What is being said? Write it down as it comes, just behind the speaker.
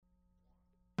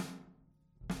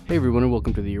Hey everyone, and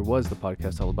welcome to The Year Was, the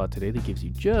podcast all about today that gives you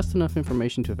just enough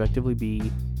information to effectively be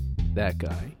that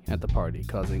guy at the party,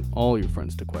 causing all your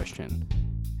friends to question,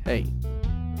 hey,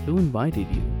 who invited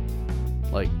you?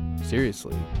 Like,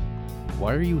 seriously,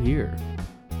 why are you here?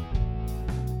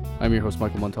 I'm your host,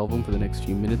 Michael Montalvo, and for the next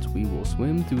few minutes we will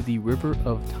swim through the river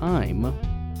of time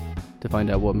to find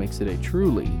out what makes it a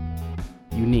truly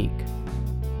unique.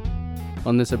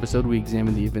 On this episode, we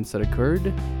examine the events that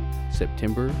occurred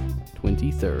September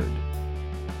 23rd.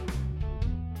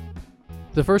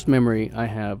 The first memory I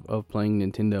have of playing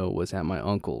Nintendo was at my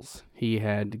uncle's. He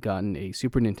had gotten a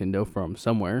Super Nintendo from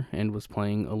somewhere and was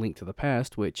playing A Link to the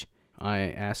Past, which I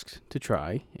asked to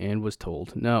try and was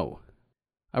told no.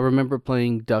 I remember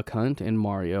playing Duck Hunt and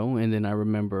Mario, and then I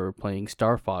remember playing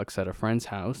Star Fox at a friend's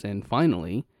house, and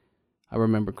finally, I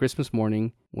remember Christmas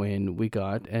morning when we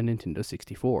got a Nintendo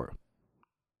 64.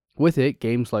 With it,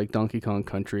 games like Donkey Kong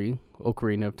Country,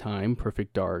 Ocarina of Time,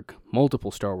 Perfect Dark, multiple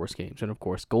Star Wars games, and of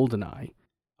course GoldenEye,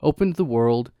 opened the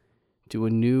world to a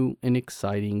new and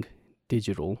exciting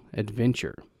digital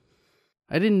adventure.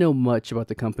 I didn't know much about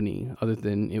the company other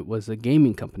than it was a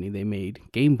gaming company. They made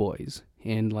Game Boys,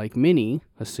 and like many,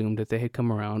 assumed that they had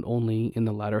come around only in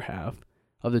the latter half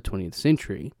of the 20th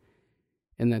century.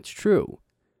 And that's true,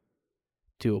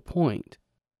 to a point.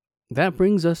 That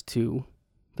brings us to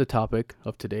the topic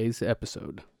of today's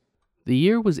episode. The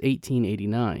year was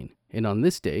 1889, and on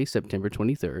this day, September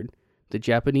 23rd, the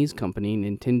Japanese company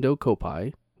Nintendo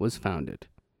Koppai was founded.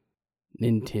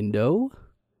 Nintendo?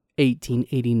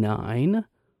 1889?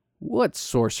 What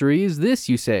sorcery is this,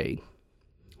 you say?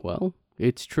 Well,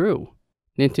 it's true.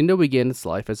 Nintendo began its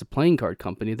life as a playing card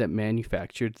company that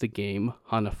manufactured the game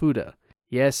Hanafuda.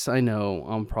 Yes, I know,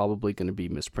 I'm probably going to be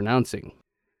mispronouncing.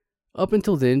 Up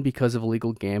until then, because of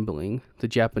illegal gambling, the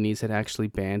Japanese had actually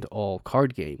banned all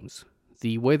card games.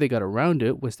 The way they got around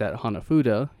it was that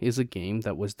Hanafuda is a game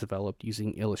that was developed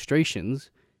using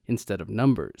illustrations instead of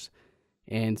numbers.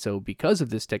 And so because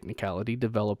of this technicality,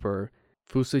 developer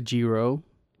Fusajiro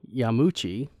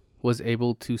Yamauchi was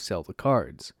able to sell the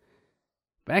cards.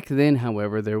 Back then,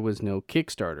 however, there was no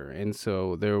Kickstarter, and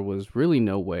so there was really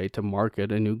no way to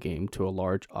market a new game to a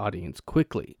large audience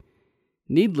quickly.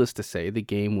 Needless to say, the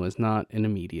game was not an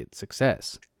immediate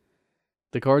success.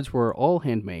 The cards were all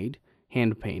handmade,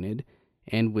 hand-painted,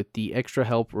 and with the extra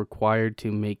help required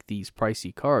to make these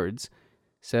pricey cards,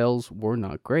 sales were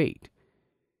not great.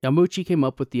 Yamauchi came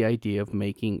up with the idea of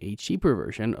making a cheaper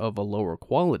version of a lower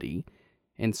quality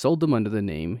and sold them under the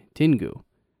name Tengu.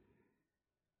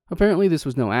 Apparently this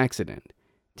was no accident.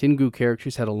 Tengu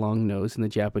characters had a long nose, and the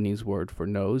Japanese word for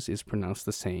nose is pronounced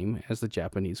the same as the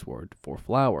Japanese word for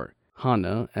flower.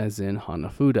 Hana as in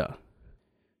Hanafuda.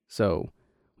 So,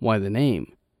 why the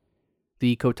name?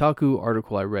 The Kotaku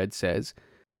article I read says,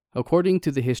 according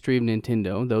to the history of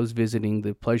Nintendo, those visiting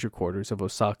the pleasure quarters of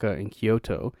Osaka and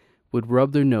Kyoto would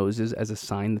rub their noses as a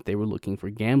sign that they were looking for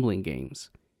gambling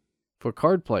games. For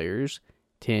card players,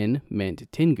 ten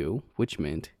meant Tengu, which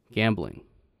meant gambling.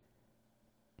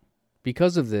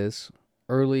 Because of this,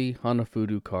 early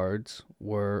Hanafuda cards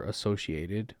were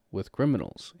associated with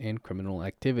criminals and criminal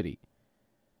activity.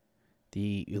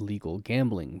 The illegal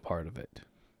gambling part of it.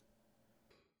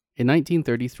 In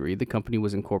 1933, the company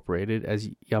was incorporated as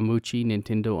Yamauchi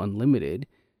Nintendo Unlimited,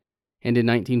 and in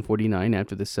 1949,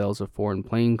 after the sales of foreign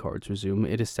playing cards resumed,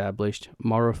 it established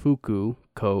Marufuku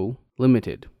Co.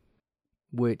 Limited,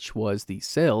 which was the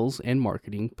sales and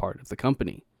marketing part of the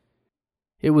company.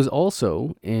 It was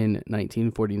also in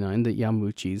 1949 that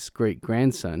Yamauchi's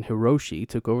great-grandson Hiroshi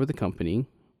took over the company,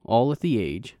 all at the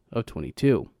age of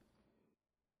 22.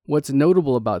 What's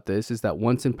notable about this is that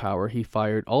once in power, he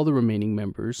fired all the remaining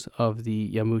members of the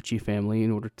Yamauchi family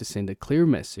in order to send a clear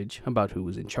message about who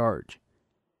was in charge.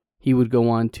 He would go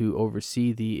on to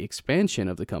oversee the expansion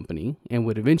of the company and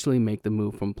would eventually make the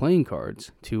move from playing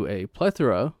cards to a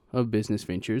plethora of business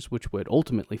ventures which would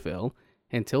ultimately fail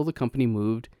until the company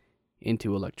moved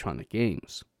into electronic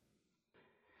games.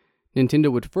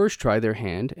 Nintendo would first try their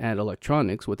hand at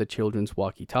electronics with a children's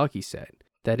walkie-talkie set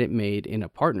that it made in a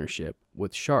partnership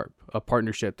with Sharp, a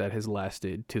partnership that has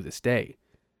lasted to this day.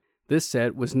 This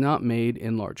set was not made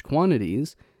in large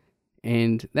quantities,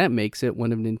 and that makes it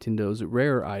one of Nintendo's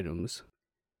rare items.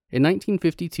 In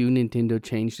 1952, Nintendo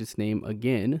changed its name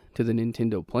again to the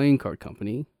Nintendo Playing Card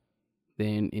Company,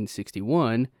 then in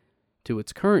 1961 to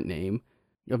its current name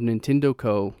of Nintendo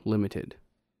Co. Limited.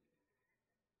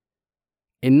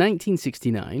 In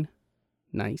 1969,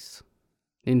 nice,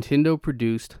 Nintendo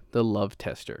produced the Love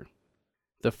Tester,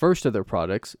 the first of their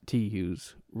products to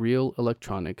use real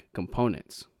electronic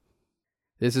components.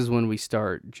 This is when we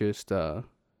start just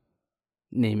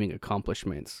naming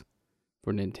accomplishments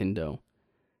for Nintendo.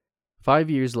 5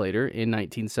 years later, in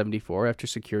 1974, after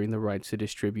securing the rights to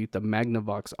distribute the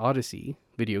Magnavox Odyssey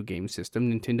video game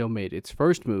system, Nintendo made its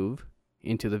first move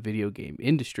into the video game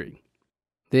industry.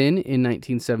 Then, in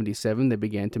 1977, they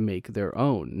began to make their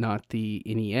own, not the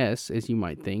NES, as you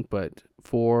might think, but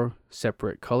 4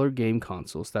 separate color game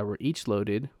consoles that were each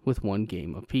loaded with 1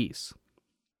 game apiece.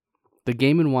 The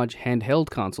Game & Watch handheld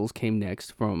consoles came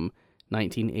next from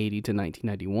 1980 to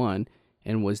 1991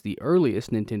 and was the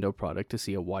earliest Nintendo product to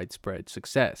see a widespread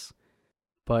success.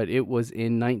 But it was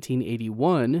in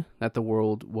 1981 that the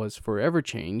world was forever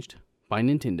changed by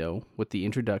Nintendo with the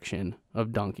introduction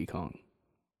of Donkey Kong.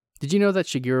 Did you know that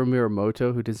Shigeru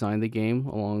Miyamoto, who designed the game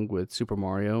along with Super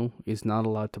Mario, is not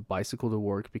allowed to bicycle to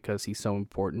work because he's so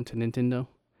important to Nintendo?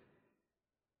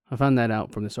 I found that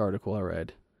out from this article I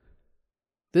read.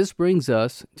 This brings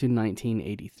us to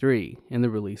 1983 and the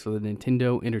release of the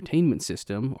Nintendo Entertainment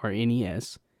System, or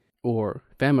NES, or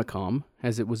Famicom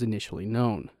as it was initially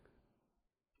known.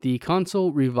 The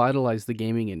console revitalized the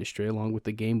gaming industry along with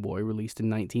the Game Boy, released in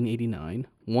 1989,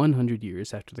 100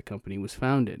 years after the company was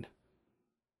founded.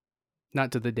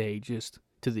 Not to the day, just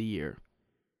to the year.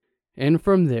 And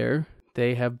from there,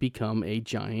 they have become a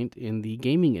giant in the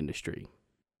gaming industry.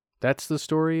 That's the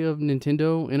story of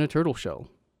Nintendo in a turtle shell.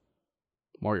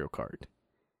 Mario Kart.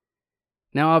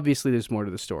 Now, obviously, there's more to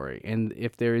the story, and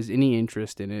if there is any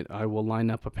interest in it, I will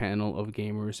line up a panel of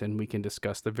gamers and we can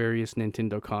discuss the various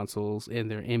Nintendo consoles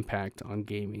and their impact on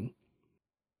gaming.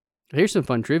 Here's some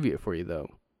fun trivia for you, though.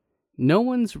 No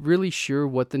one's really sure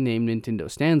what the name Nintendo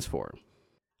stands for.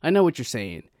 I know what you're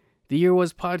saying. The Year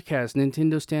Was podcast,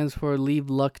 Nintendo stands for Leave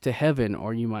Luck to Heaven,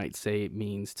 or you might say it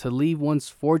means to leave one's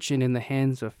fortune in the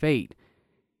hands of fate.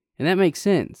 And that makes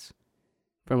sense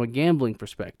from a gambling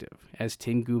perspective, as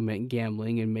Tengu meant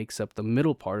gambling and makes up the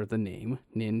middle part of the name,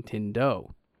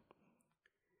 Nintendo.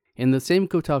 In the same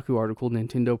Kotaku article,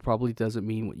 Nintendo probably doesn't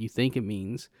mean what you think it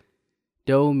means.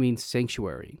 Do means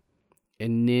sanctuary,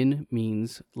 and Nin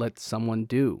means let someone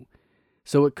do.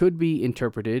 So it could be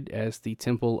interpreted as the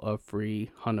Temple of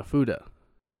Free Hanafuda.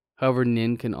 However,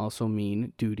 Nin can also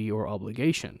mean duty or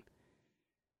obligation.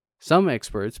 Some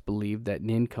experts believe that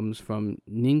Nin comes from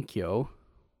Ninkyo,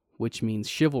 which means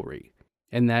chivalry,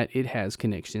 and that it has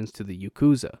connections to the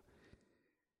Yakuza.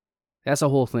 That's a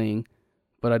whole thing,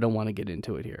 but I don't want to get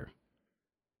into it here.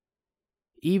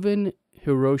 Even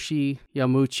Hiroshi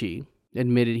Yamauchi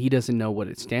admitted he doesn't know what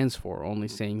it stands for, only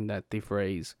saying that the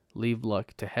phrase, leave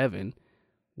luck to heaven,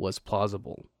 was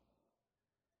plausible.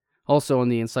 Also, on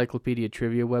the Encyclopedia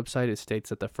Trivia website, it states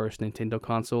that the first Nintendo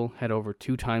console had over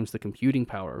 2 times the computing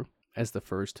power as the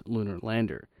first lunar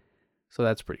lander. So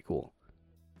that's pretty cool.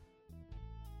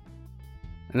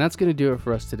 And that's going to do it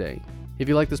for us today. If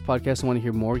you like this podcast and want to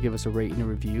hear more, give us a rate and a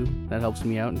review. That helps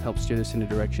me out and helps steer this in a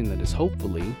direction that is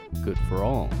hopefully good for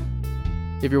all.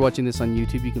 If you're watching this on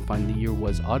YouTube, you can find the Year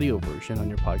Was audio version on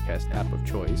your podcast app of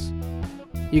choice.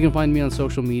 You can find me on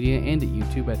social media and at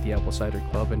YouTube at the Apple Cider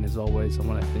Club. And as always, I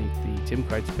want to thank the Tim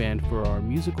Kreitz Band for our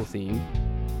musical theme.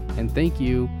 And thank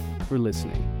you for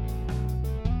listening.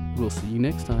 We'll see you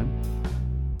next time.